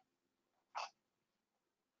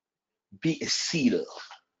be a seal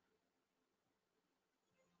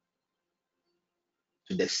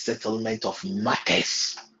to the settlement of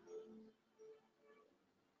matters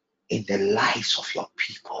in the lives of your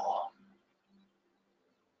people.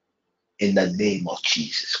 In the name of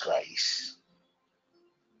Jesus Christ.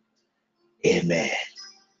 Amen.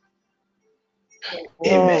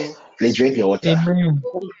 Amen. Please drink your water. Amen.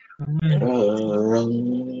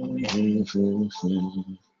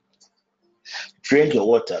 Drink your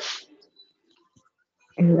water.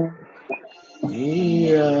 Amen.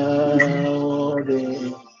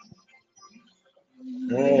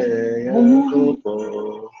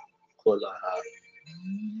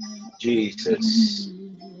 Jesus.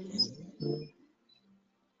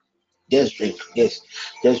 Just drink. Yes.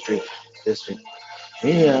 Just drink. Just drink.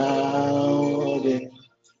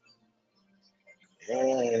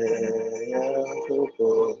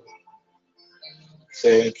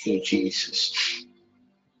 Thank you, Jesus.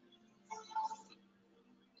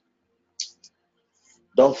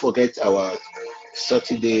 Don't forget our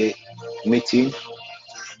Saturday meeting.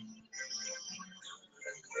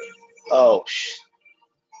 Oh,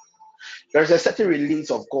 there's a certain release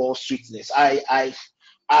of God's sweetness. I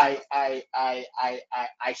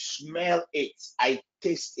smell it. I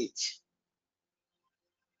taste it.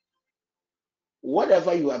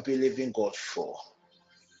 Whatever you are believing God for,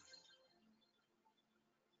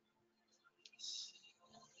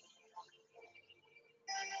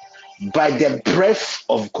 by the breath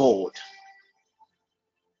of God,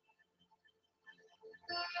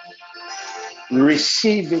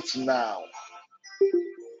 receive it now.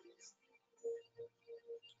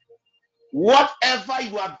 Whatever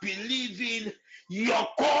you are believing your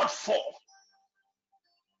God for,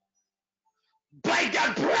 by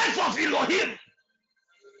the breath of Elohim,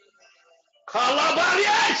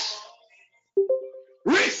 Kalabarias,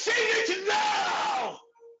 receive it now.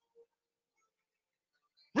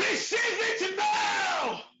 Receive it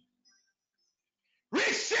now.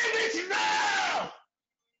 Receive it now.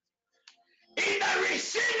 In the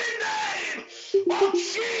receiving name of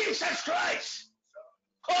Jesus Christ.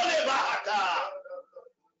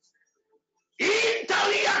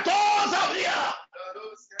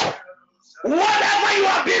 Whatever you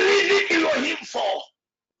are believing Elohim for,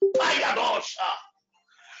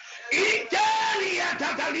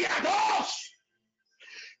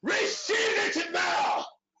 receive it now.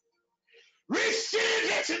 Receive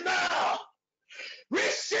it now.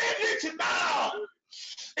 Receive it now.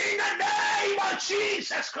 In the name of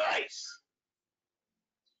Jesus Christ.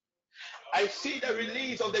 I see the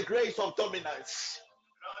release of the grace of dominance.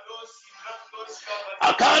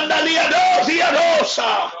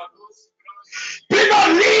 Akandaliadosa. Be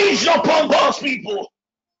not leash upon God's people.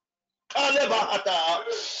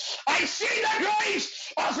 I see the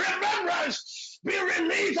grace of remembrance be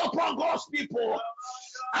released upon God's people.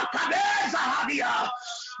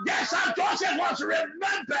 Yes, and Joseph was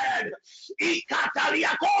remembered in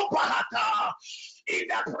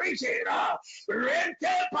the prison.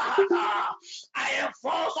 I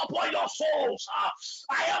enforce upon your souls.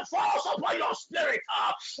 I enforce upon your spirit.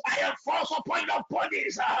 I enforce upon your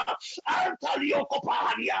bodies. And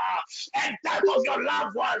that of your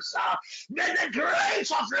loved ones. May the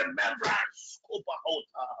grace of remembrance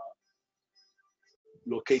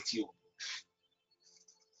locate you.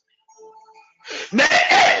 May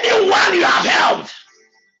anyone you have helped,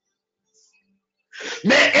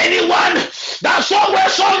 may anyone that somewhere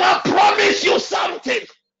someone promised you something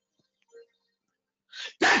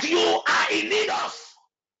that you are in need of,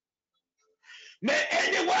 may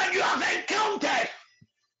anyone you have encountered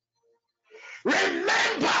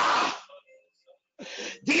remember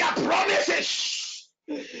their promises,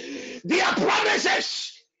 their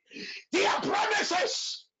promises, their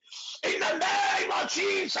promises in the name of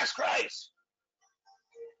Jesus Christ.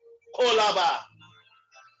 Kolaba.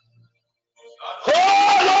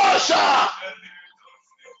 Kolosa.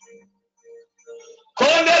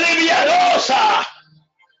 Kondelibiadosa.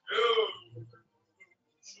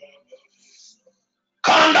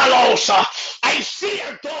 Kandalosa. I see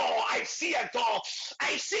a door. I see a door.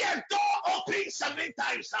 I see a door opening 7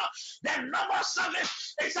 times. The number 7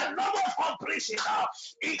 is a number of completion.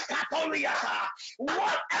 In Catoliata,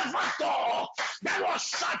 whatever door that was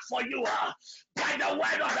shut for you by the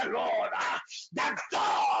word of the Lord, that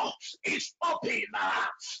door is open.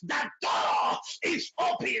 That door is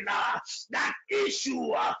open. That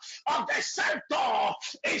issue of the set door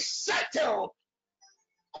is settled.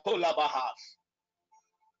 Kolabaha.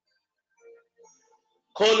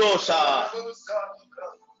 Kolosa.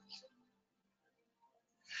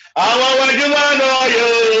 Our Wajumano yo.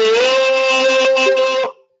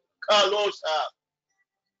 Kalosa.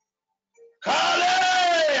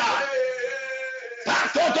 Kalea.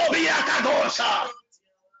 Tatotobia Kadosa.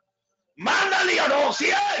 Mandaliados,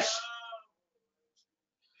 yes.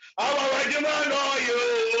 Our Wajumano yo.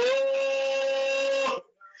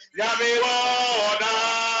 Yamiwana.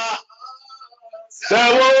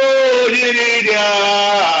 Sawonidia.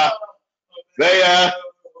 There.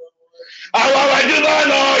 Our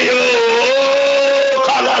Wajumano yo.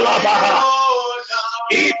 Kalalabaha.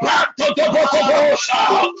 Ipantotobokobosa.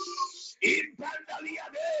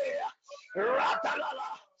 Impandaliade. Ratalala.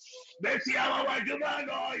 Mesiawa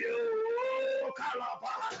Wajumano yo.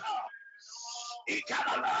 Kalabana.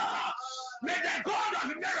 Ikalala. May the God of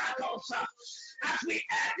miracles, as we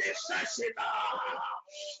end this session,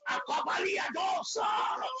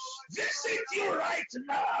 visit you right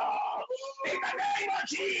now. In the name of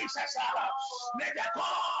Jesus, may the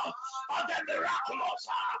God of the miraculous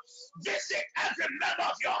visit every member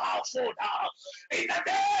of your household. In the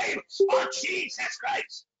name of Jesus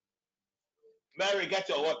Christ. Mary, get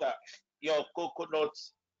your water, your coconut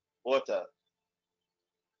water.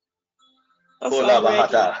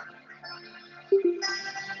 Kolabahada.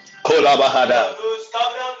 Kolabahada.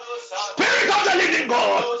 Spirit of the living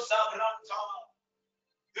God.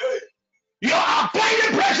 Your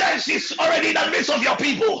abiding presence is already in the midst of your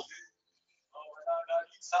people.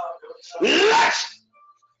 Let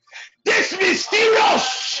this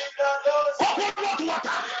mysterious coconut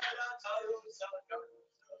water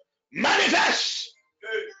manifest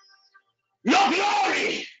your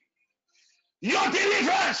glory, your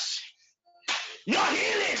deliverance, your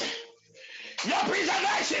healing, your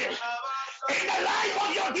preservation in the life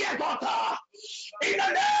of your dear daughter, in the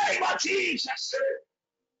name of Jesus.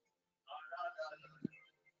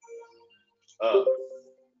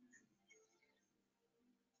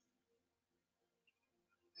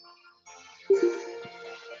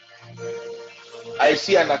 I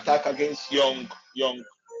see an attack against young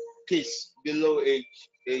kids below age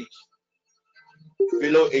 6.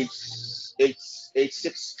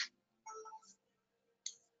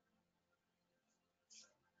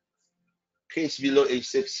 Kids below age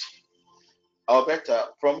 6. Alberta,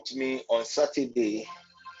 prompt me on Saturday.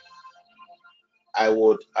 I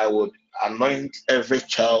would anoint every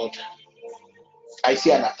child. I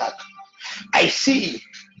see an attack. I see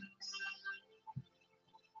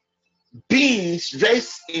beings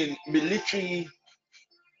dressed in military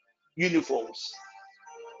uniforms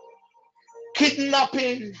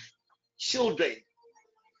kidnapping children,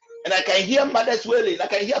 and I can hear mothers wailing. I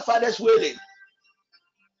can hear fathers wailing.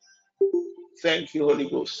 Thank you, Holy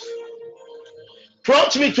Ghost.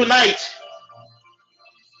 Prompt me tonight.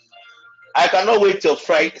 I cannot wait till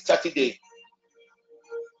Friday, Saturday.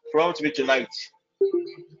 Prompt me tonight.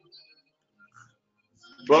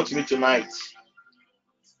 Prompt me tonight.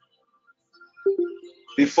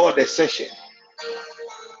 Before the session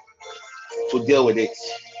to deal with it.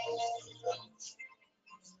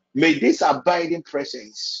 May this abiding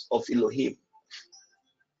presence of Elohim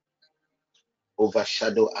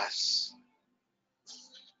overshadow us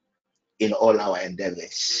in all our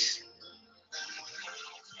endeavors.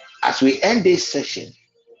 As we end this session,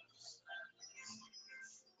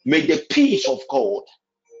 may the peace of God,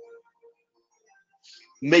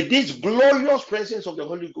 may this glorious presence of the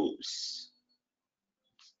Holy Ghost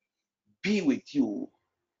be with you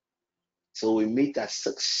till we meet at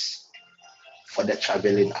 6 for the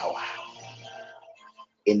traveling hour.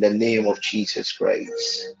 In the name of Jesus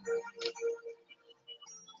Christ.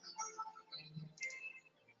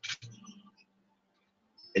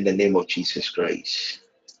 In the name of Jesus Christ.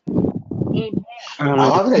 Amen.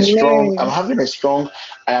 I'm having a strong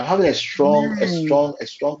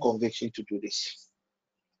conviction to do this.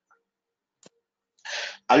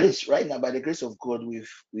 At least right now, by the grace of God, we've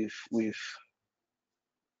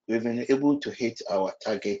been able to hit our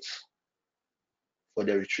target for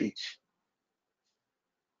the retreat.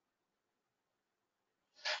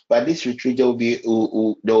 But this retreat, there will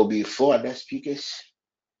be 4 other speakers,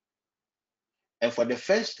 and for the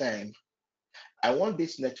first time, I want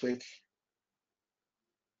this network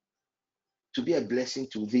to be a blessing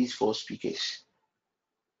to these 4 speakers.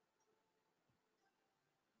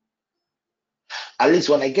 At least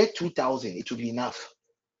when I get 2,000, it will be enough.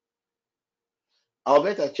 I'll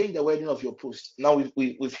better change the wording of your post. Now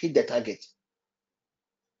we've hit the target.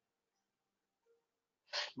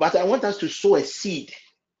 But I want us to sow a seed.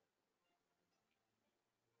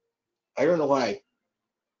 I don't know why.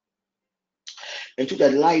 Into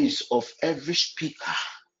the lives of every speaker.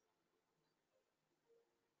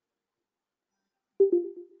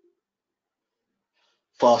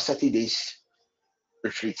 For our Saturday's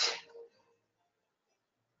retreat.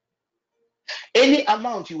 Any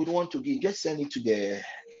amount you would want to give, just send it to the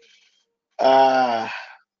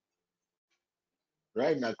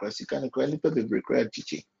right now, because you can't be required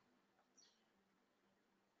teaching.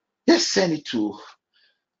 Just send it to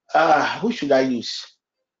who should I use?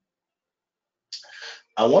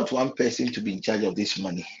 I want one person to be in charge of this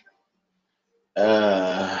money.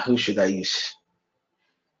 Who should I use?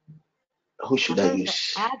 Who should I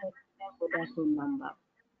use? I have a Vodafone number.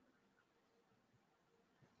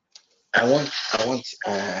 I want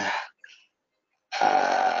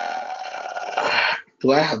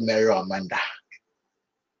do I have Mary or Amanda?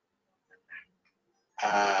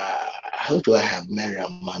 Who do I have? Mary or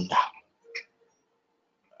Amanda?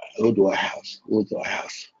 Who do I have? Who do I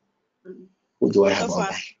have? Who do I have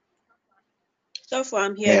online? So far,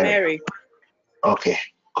 I'm here, Mary. Okay,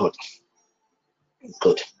 good.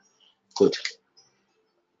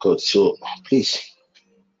 So please,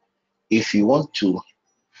 if you want to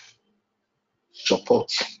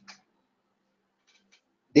support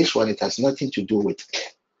this one, it has nothing to do with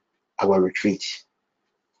our retreat,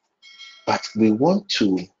 but we want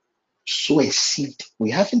to sow a seed.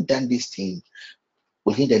 We haven't done this thing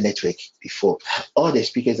within the network before. All the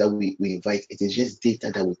speakers that we invite, it is just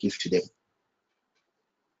data that we give to them.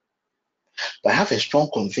 But I have a strong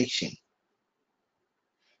conviction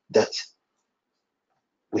that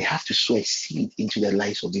we have to sow a seed into the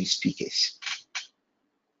lives of these speakers.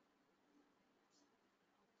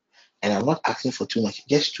 And I'm not asking for too much,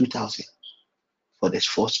 just 2,000 for these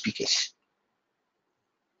 4 speakers.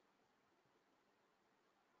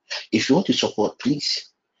 If you want to support, please,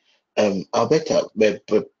 I'll better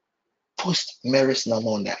post Mary's number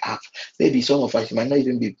on the app. Maybe some of us might not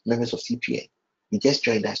even be members of CPN. You just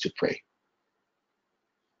joined us to pray.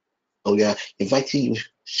 Or we are inviting you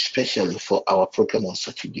specially for our program on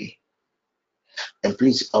Saturday. And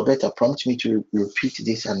please, Alberta, prompt me to repeat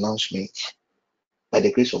this announcement. By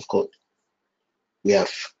the grace of God, we have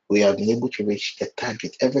been able to reach the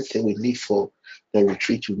target. Everything we need for the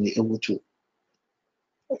retreat, we'll be able to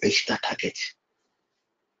reach that target.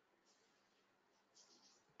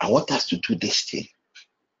 I want us to do this thing.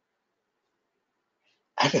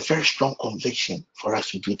 I have a very strong conviction for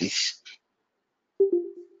us to do this.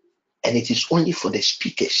 And it is only for the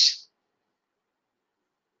speakers.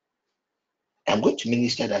 I'm going to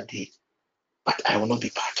minister that day, but I will not be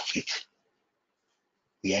part of it.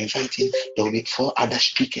 We are inviting, there will be 4 other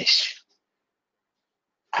speakers.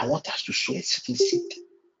 I want us to sow a certain seed.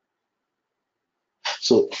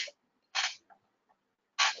 So,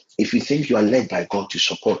 if you think you are led by God to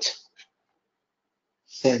support,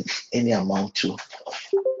 send any amount to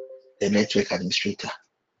the network administrator.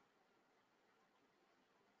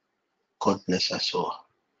 God bless us all.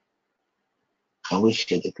 Can we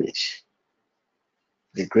share the grace?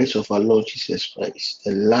 The grace of our Lord Jesus Christ,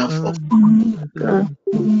 the love of God,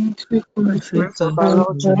 sweet fellowship Grace of of our the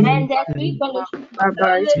Lord Jesus Holy And the sweet Christ, fellowship of the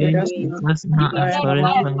abide Holy with us Spirit now be and with us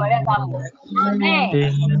now and forevermore. forevermore. Amen.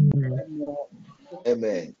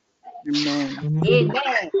 Amen. Amen.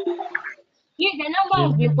 Amen. Here's the number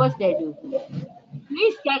has been posted.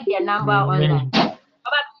 Please check the number online.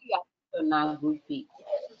 Probably you are on our good page.